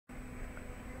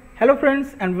Hello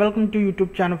friends and welcome to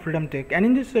YouTube channel Freedom Tech. And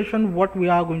in this session what we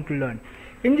are going to learn?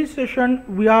 In this session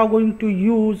we are going to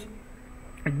use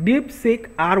DeepSeek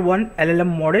R1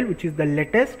 LLM model, which is the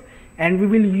latest, and we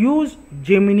will use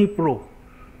Gemini Pro.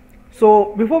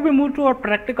 So before we move to our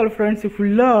practical, friends, if you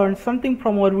learn something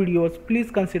from our videos, please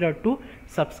consider to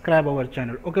subscribe our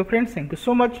channel. Okay friends, thank you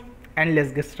so much and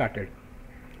let's get started.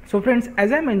 So friends,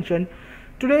 as I mentioned,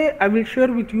 today I will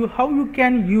share with you how you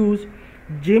can use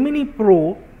Gemini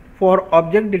Pro for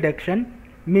object detection.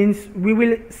 Means we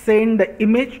will send the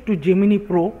image to Gemini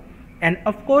Pro, and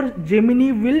of course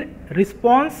Gemini will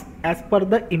respond as per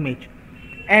the image,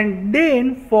 and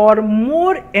then for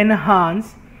more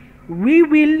enhance we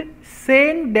will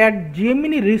send that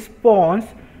Gemini response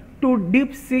to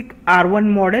DeepSeek R1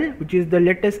 model, which is the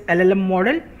latest LLM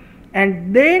model,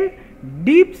 and then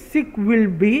DeepSeek will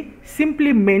be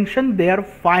simply mention their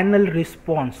final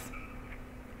response.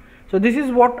 So this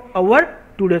is what our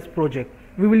today's project.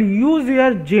 We will use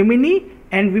here Gemini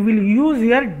and we will use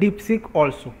here DeepSeek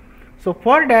also. So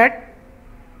for that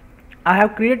I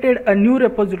have created a new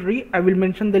repository. I will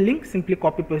mention the link. Simply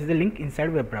copy paste the link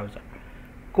inside web browser.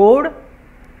 Code,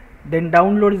 then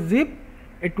download zip.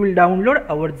 It will download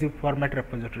our zip format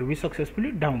repository. We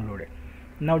successfully downloaded.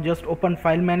 Now just open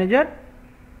file manager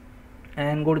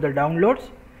and go to the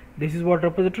downloads. This is what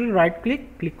repository. Right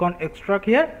click, click on extract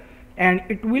here, and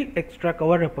it will extract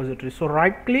our repository. So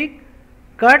right click,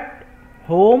 cut,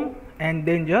 home, and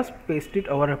then just paste it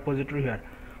our repository here.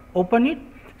 Open it.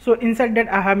 So inside that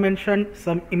I have mentioned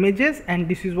some images, and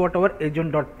this is what our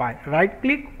agent.py. Right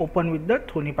click, open with the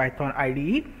TinyPython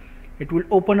IDE. It will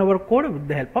open our code with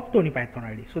the help of TinyPython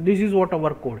IDE. So this is what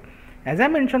our code. As I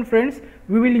mentioned, friends,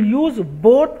 we will use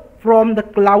both from the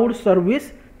cloud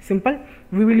service. Simple.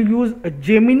 We will use a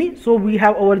Gemini. So we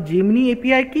have our Gemini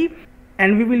API key,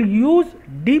 and we will use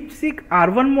DeepSeek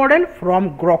R1 model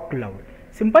from Grok Cloud.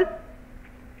 Simple.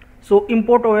 So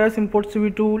import OS, import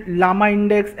CV2, Llama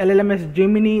Index, LLMS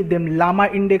Gemini, then Llama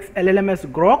Index, LLMS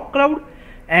Grok Cloud,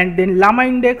 and then Llama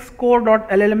Index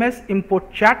core.llms,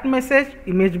 import chat message,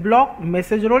 image block,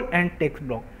 message role, and text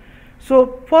block.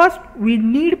 So first we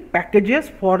need packages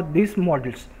for these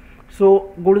models.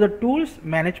 So go to the tools,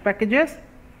 manage packages,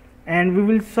 and we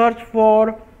will search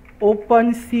for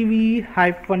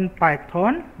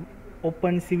OpenCV-Python,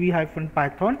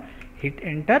 OpenCV-Python, hit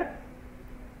enter,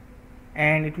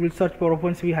 and it will search for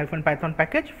OpenCV-Python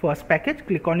package. First package,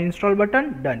 click on install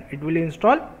button, done. It will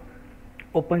install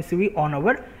OpenCV on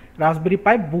our Raspberry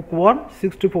Pi bookworm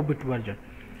 64-bit version.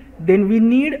 Then we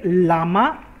need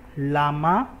Llama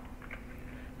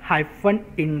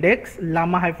index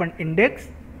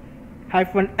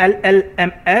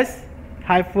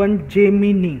LLMS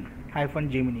Gemini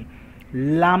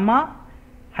Llama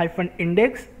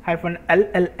index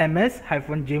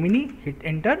LLMS Gemini, hit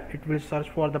enter. It will search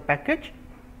for the package.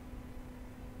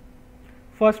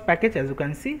 First package, as you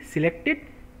can see, select it,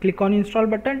 click on install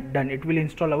button, done. It will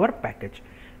install our package.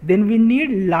 Then we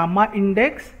need Llama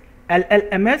index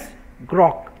LLMS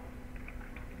Grok,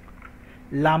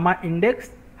 Llama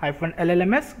index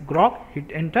LLMS Grok,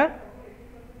 hit enter.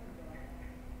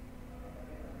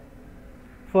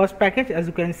 First package, as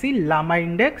you can see, Llama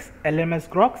index LLMS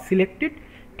Grok, select it,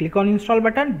 click on install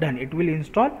button, done. It will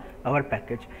install our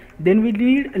package. Then we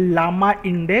need Llama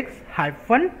index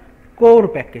core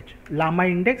package, Llama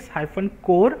index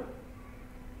core.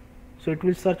 So it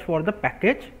will search for the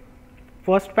package.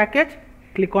 First package,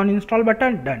 click on install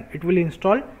button, done. It will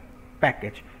install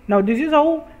package. Now this is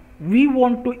how we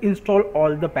want to install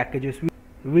all the packages.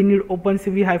 We need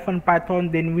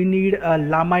OpenCV-Python, then we need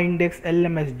Llama index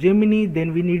LLMS Gemini,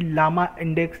 then we need Llama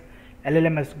index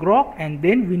LLMS Grok, and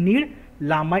then we need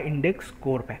Llama index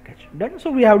core package. Done. So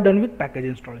we have done with package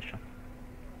installation.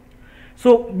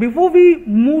 So before we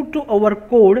move to our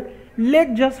code,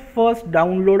 let's just first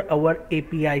download our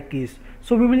API keys.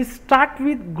 So we will start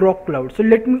with Grok Cloud. So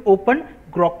let me open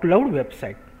Grok Cloud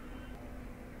website.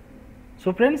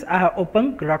 So friends, I have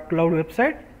opened Grok Cloud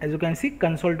website. As you can see,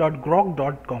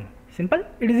 console.grok.com. Simple.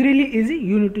 It is really easy.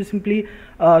 You need to simply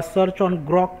search on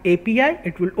Grok API.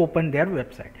 It will open their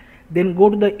website. Then go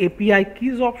to the API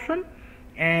keys option,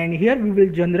 and here we will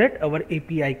generate our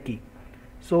API key.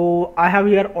 So I have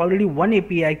here already one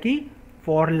API key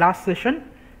for last session.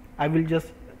 I will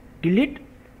just delete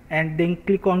and then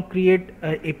click on create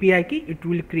API key. It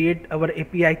will create our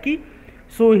API key.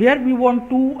 So here we want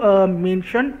to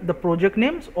mention the project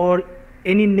names or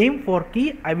any name for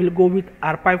key. I will go with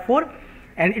RPi4,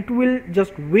 and it will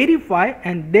just verify,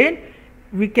 and then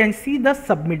we can see the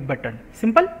submit button.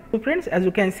 Simple. So friends, as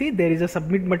you can see, there is a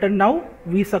submit button. Now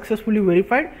we successfully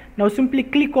verified. Now simply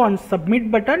click on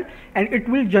submit button and it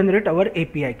will generate our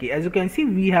API key. As you can see,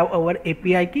 we have our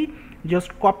API key.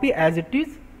 Just copy as it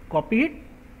is, copy it,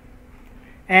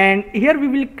 and here we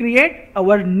will create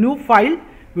our new file,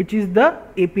 which is the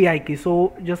API key.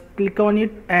 So just click on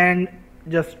it and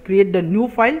just create the new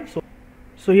file.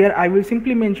 So here I will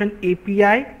simply mention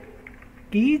API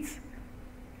keys,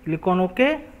 click on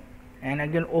OK, and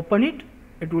again open it.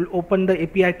 It will open the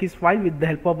API keys file with the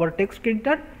help of our text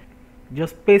editor.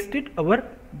 Just paste it, our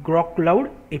Grok Cloud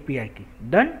API key.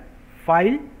 Done.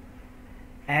 File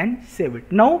and save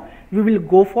it. Now we will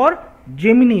go for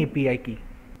Gemini API key.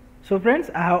 So friends,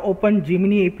 I have opened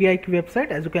Gemini API key website.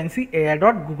 As you can see,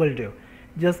 ai.google.dev.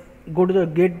 Just go to the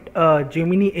get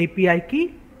Gemini API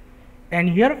key, and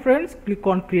here friends, click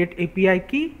on create API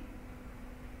key,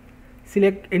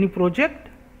 select any project,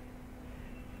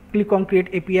 click on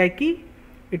create API key.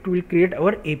 It will create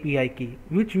our API key,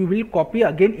 which we will copy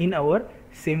again in our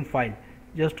same file.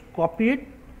 Just copy it,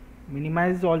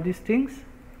 minimize all these things,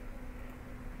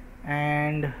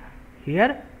 and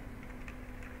here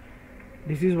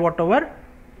this is what our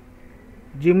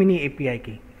Gemini API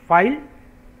key. File,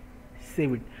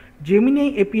 save it.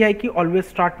 Gemini API key always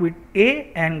start with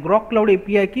A, and Grok Cloud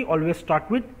API key always start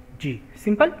with G.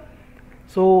 Simple.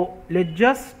 So let's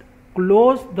just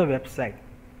close the website.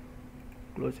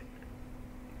 Close it.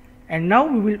 And now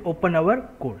we will open our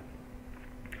code.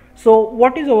 So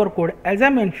what is our code? As I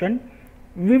mentioned,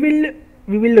 we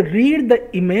will read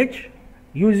the image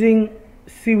using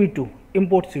CV2,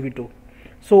 import CV2.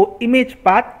 So image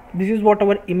path, this is what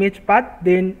our image path.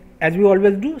 Then as we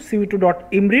always do,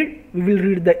 cv2.imread, we will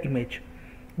read the image.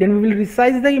 Then we will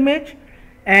resize the image,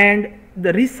 and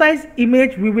the resized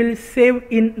image we will save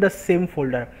in the same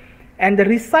folder, and the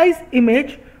resized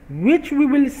image which we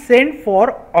will send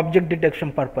for object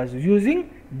detection purpose using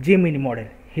Gemini model.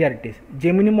 Here it is,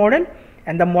 Gemini model,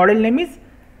 and the model name is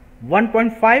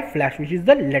 1.5 Flash, which is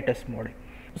the latest model.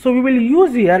 So we will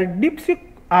use here DeepSeek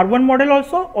R1 model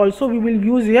also we will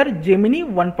use here Gemini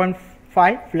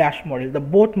 1.5 Flash model, the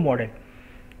both model.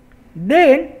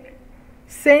 Then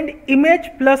send image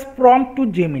plus prompt to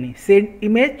Gemini, send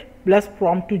image plus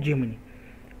prompt to Gemini.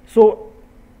 So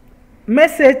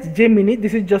message Gemini,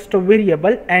 this is just a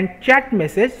variable, and chat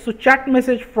message. So chat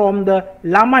message from the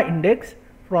llama index,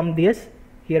 from this,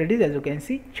 here it is, as you can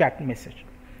see, chat message.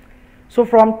 So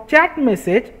from chat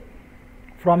message,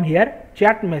 from here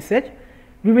chat message,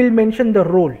 we will mention the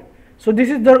role. So this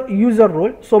is the user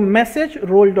role. So message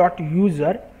role dot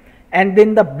user, and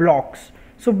then the blocks.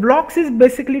 So blocks is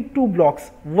basically two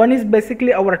blocks. One is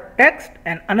basically our text,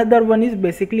 and another one is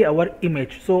basically our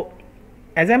image. So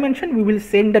as I mentioned, we will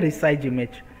send the resize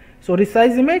image. So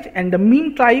resize image, and the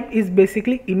meme type is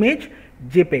basically image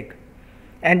JPEG.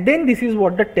 And then this is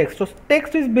what the text. So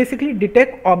text is basically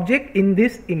detect object in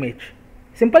this image.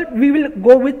 Simple. We will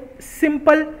go with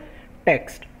simple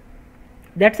text.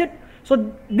 That's it.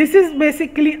 So this is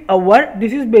basically our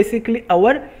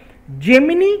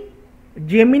Gemini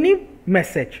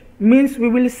message. Means we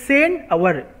will send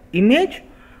our image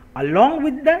along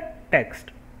with the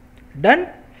text. Done.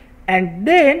 And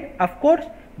then of course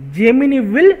Gemini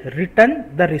will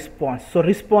return the response. So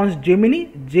response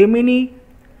Gemini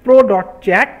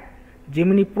Pro.chat,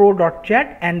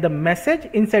 and the message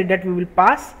inside that we will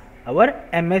pass our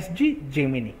MSG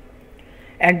Gemini,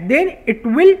 and then it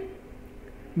will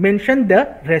mention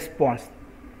the response.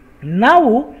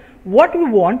 Now what we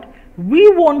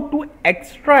want to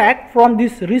extract from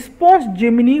this response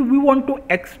Gemini, we want to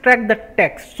extract the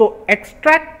text. So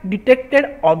extract detected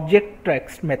object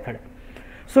text method.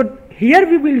 So here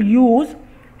we will use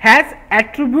has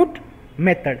attribute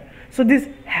method. So this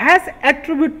has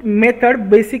attribute method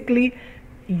basically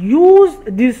use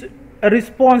this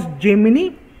response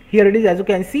Gemini. Here it is, as you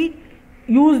can see,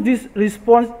 use this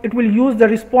response. It will use the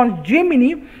response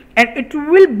Gemini, and it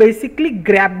will basically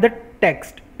grab the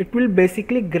text. It will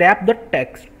basically grab the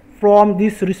text from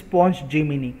this response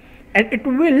Gemini, and it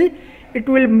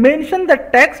will mention the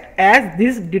text as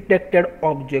this detected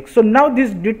object. So now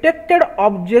this detected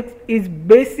object is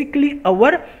basically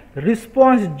our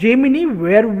response Gemini,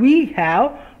 where we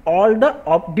have all the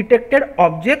detected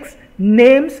objects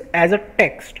names as a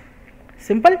text.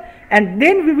 Simple. And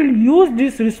then we will use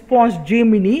this response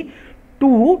Gemini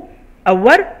to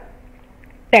our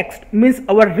text, means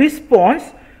our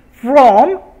response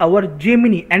from our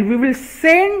Gemini, and we will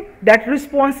send that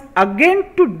response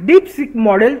again to DeepSeek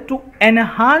model to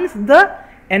enhance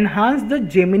the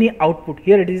Gemini output.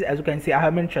 Here it is, as you can see, I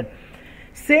have mentioned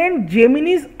send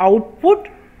Gemini's output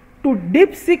to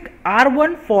DeepSeek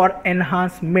R1 for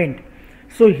enhancement.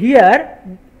 So here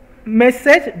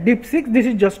message DeepSeek, this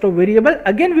is just a variable.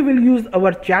 Again we will use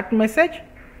our chat message,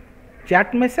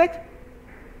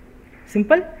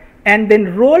 simple, and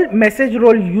then role, message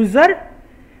role user,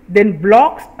 then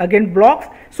blocks, again blocks.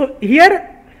 So here,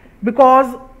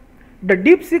 because the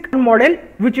DeepSeek model,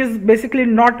 which is basically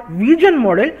not vision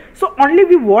model, so only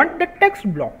we want the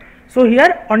text block. So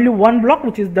here only one block,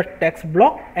 which is the text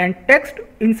block, and text,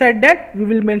 inside that we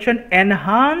will mention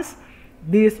enhance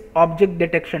this object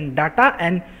detection data.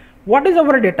 And what is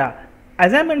our data?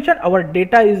 As I mentioned, our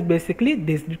data is basically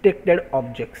this detected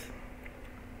objects,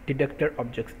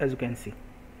 as you can see.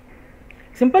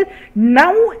 Simple.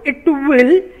 Now it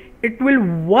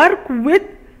will work with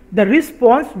the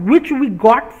response which we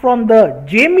got from the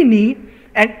Gemini,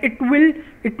 and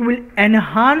it will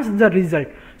enhance the result.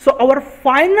 So our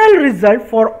final result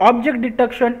for object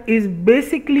detection is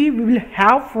basically we will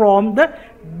have from the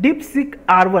DeepSeek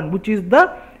R1, which is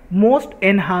the most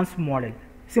enhanced model.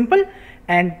 Simple.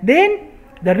 And then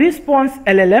the response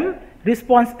LLM,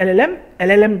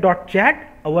 LLM.chat,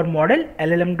 our model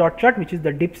LLM.chat, which is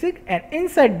the DeepSeek, and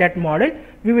inside that model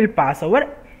we will pass our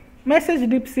message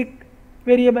DeepSeek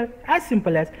variable, as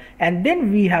simple as, and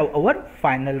then we have our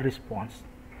final response.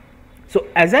 So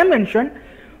as I mentioned,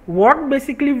 what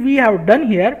basically we have done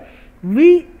here,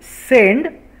 we send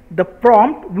the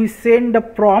prompt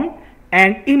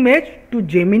and image to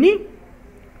Gemini,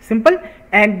 simple,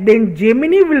 and then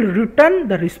Gemini will return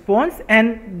the response,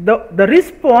 and the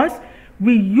response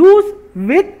we use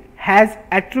with has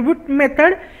attribute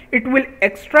method. It will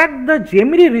extract the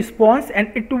Gemini response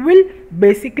and it will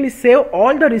basically save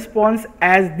all the response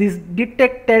as this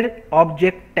detected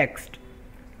object text,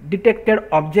 detected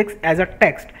objects as a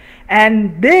text.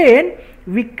 And then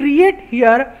we create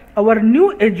here our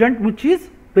new agent, which is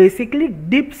basically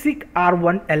DeepSeek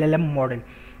R1 LLM model.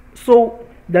 So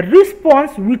the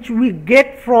response which we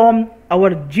get from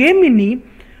our Gemini,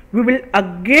 we will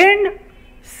again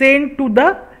send to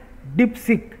the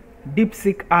DeepSeek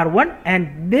R1,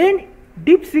 and then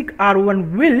DeepSeek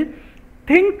R1 will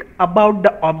think about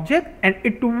the object and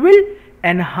it will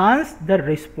enhance the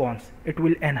response.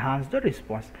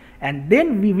 And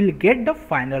then we will get the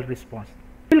final response.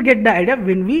 We will get the idea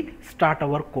when we start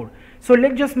our code. So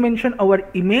let's just mention our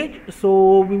image.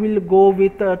 So we will go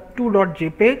with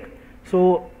 2.jpg.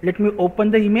 So let me open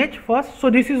the image first.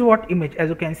 So this is what image. As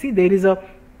you can see, there is a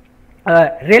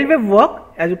railway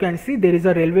work. As you can see, there is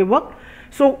a railway work.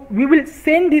 So we will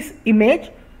send this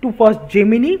image to first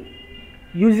Gemini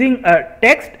using a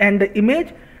text and the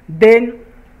image, then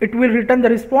it will return the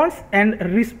response, and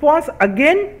response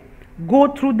again go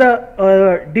through the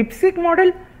DeepSeek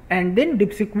model, and then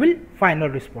DeepSeek will final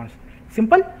response.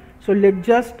 Simple. So let's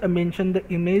just mention the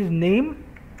image name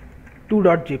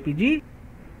 2.jpg,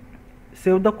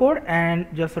 save the code and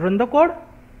just run the code.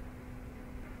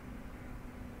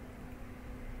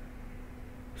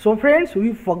 So friends,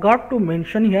 we forgot to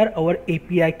mention here our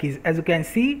API keys. As you can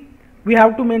see, we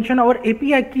have to mention our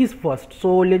API keys first.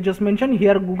 So let's just mention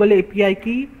here Google API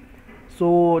key.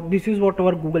 So this is what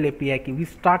our Google API key. We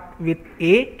start with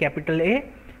A, capital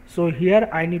A. So here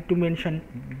I need to mention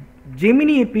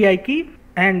Gemini API key,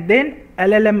 and then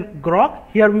LLM Grok.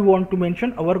 Here we want to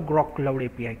mention our Grok Cloud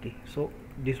API key. So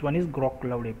this one is Grok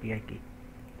Cloud API key.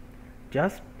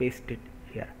 Just paste it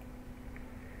here.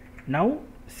 Now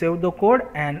save the code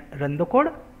and run the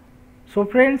code. So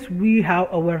friends, we have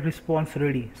our response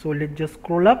ready. So let's just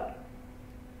scroll up.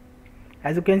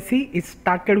 As you can see, it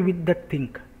started with the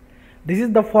think. This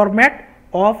is the format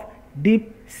of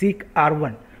DeepSeek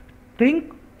R1.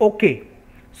 Think okay.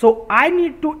 So I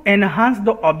need to enhance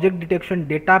the object detection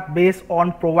data based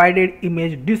on provided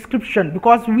image description,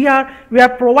 because we are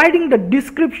providing the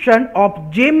description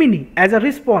of Gemini as a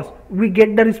response. We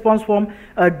get the response from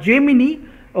Gemini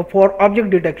for object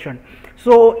detection.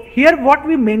 So here what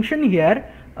we mention here,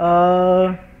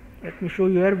 let me show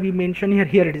you here. We mention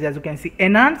here it is, as you can see,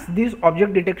 enhance this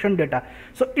object detection data.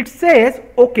 So it says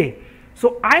okay,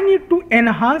 so I need to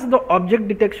enhance the object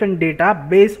detection data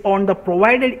based on the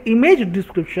provided image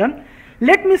description.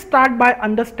 Let me start by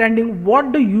understanding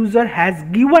what the user has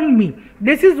given me.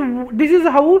 This is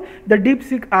how the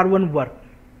DeepSeek R1 works.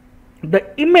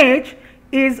 The image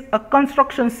is a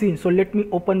construction scene. So let me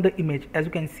open the image. As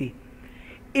you can see,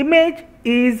 image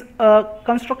is a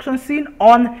construction scene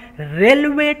on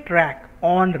railway track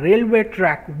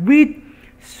with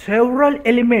several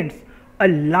elements. A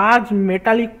large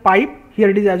metallic pipe, here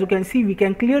it is, as you can see, we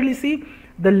can clearly see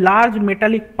the large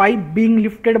metallic pipe being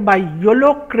lifted by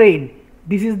yellow crane.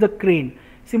 This is the crane.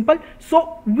 Simple.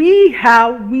 So we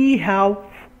have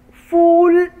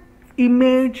full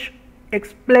image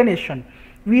explanation.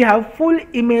 We have full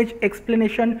image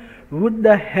explanation with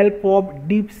the help of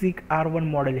DeepSeek R1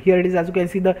 model. Here it is. As you can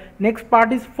see, the next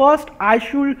part is, first I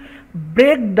should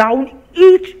break down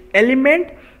each element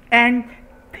and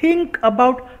think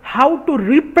about how to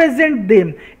represent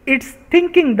them. It's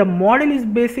thinking. The model is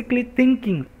basically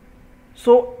thinking.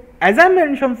 So as I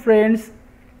mentioned, friends,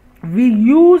 we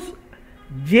use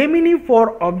Gemini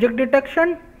for object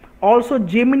detection. Also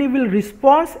Gemini will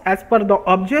respond as per the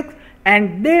objects,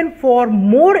 and then for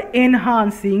more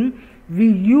enhancing we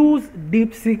use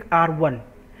DeepSeek R1,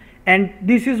 and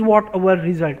this is what our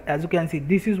result. As you can see,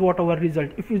 this is what our result.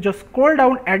 If you just scroll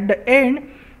down at the end,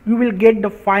 you will get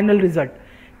the final result.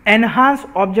 Enhanced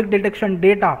object detection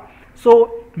data.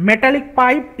 So metallic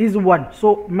pipe is 1.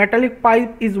 So metallic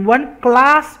pipe is 1.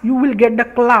 Class, you will get the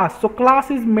class. So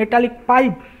class is metallic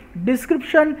pipe.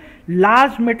 Description,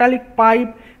 large metallic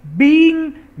pipe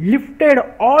being lifted.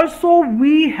 Also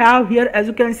we have here, as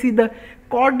you can see, the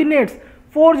coordinates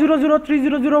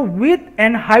 400300 width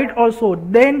and height also.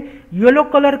 Then yellow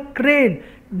color crane,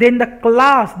 then the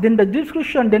class, then the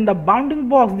description, then the bounding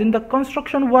box, then the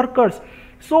construction workers.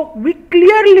 So we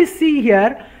clearly see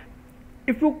here,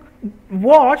 if you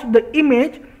watch the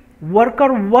image,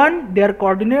 worker 1 their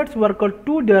coordinates, worker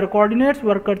 2 their coordinates,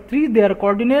 worker 3 their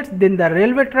coordinates, then the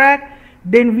railway track,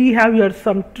 then we have here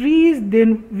some trees,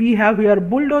 then we have here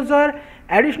bulldozer,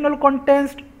 additional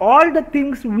contents, all the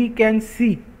things we can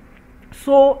see.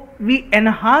 So we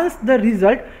enhance the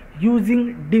result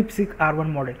using DeepSeek R1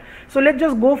 model. So let's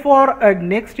just go for a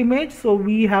next image. So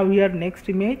we have here next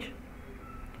image,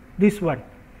 this one,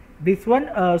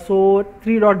 so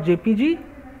 3.jpg.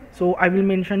 So I will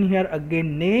mention here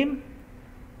again name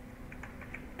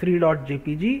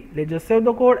 3.jpg. Let's just save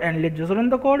the code and let's just run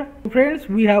the code. Friends,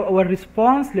 we have our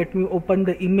response. Let me open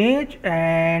the image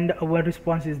and our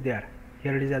response is there.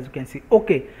 Here it is, as you can see.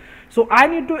 Okay, so I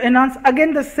need to enhance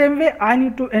again the same way. I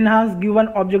need to enhance given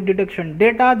object detection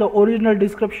data. The original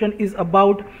description is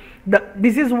about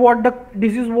this is what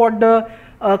the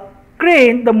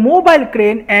crane, the mobile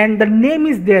crane, and the name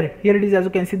is there. Here it is, as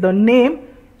you can see, the name.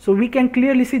 So we can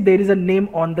clearly see there is a name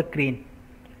on the crane.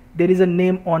 There is a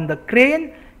name on the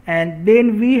crane, and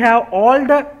then we have all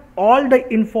the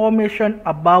information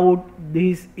about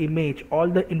this image. All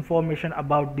the information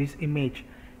about this image,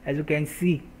 as you can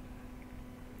see.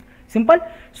 Simple.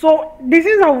 So this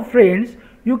is how, friends,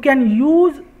 you can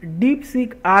use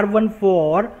DeepSeek R1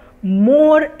 for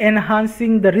more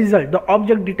enhancing the result, the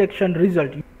object detection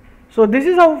result. So this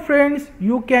is how, friends,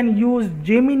 you can use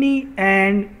Gemini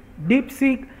and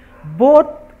DeepSeek both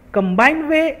combined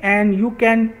way, and you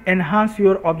can enhance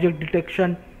your object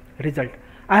detection result.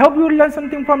 I hope you will learn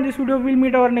something from this video. We'll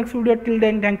meet our next video. Till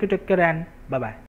then, thank you, take care, and bye bye.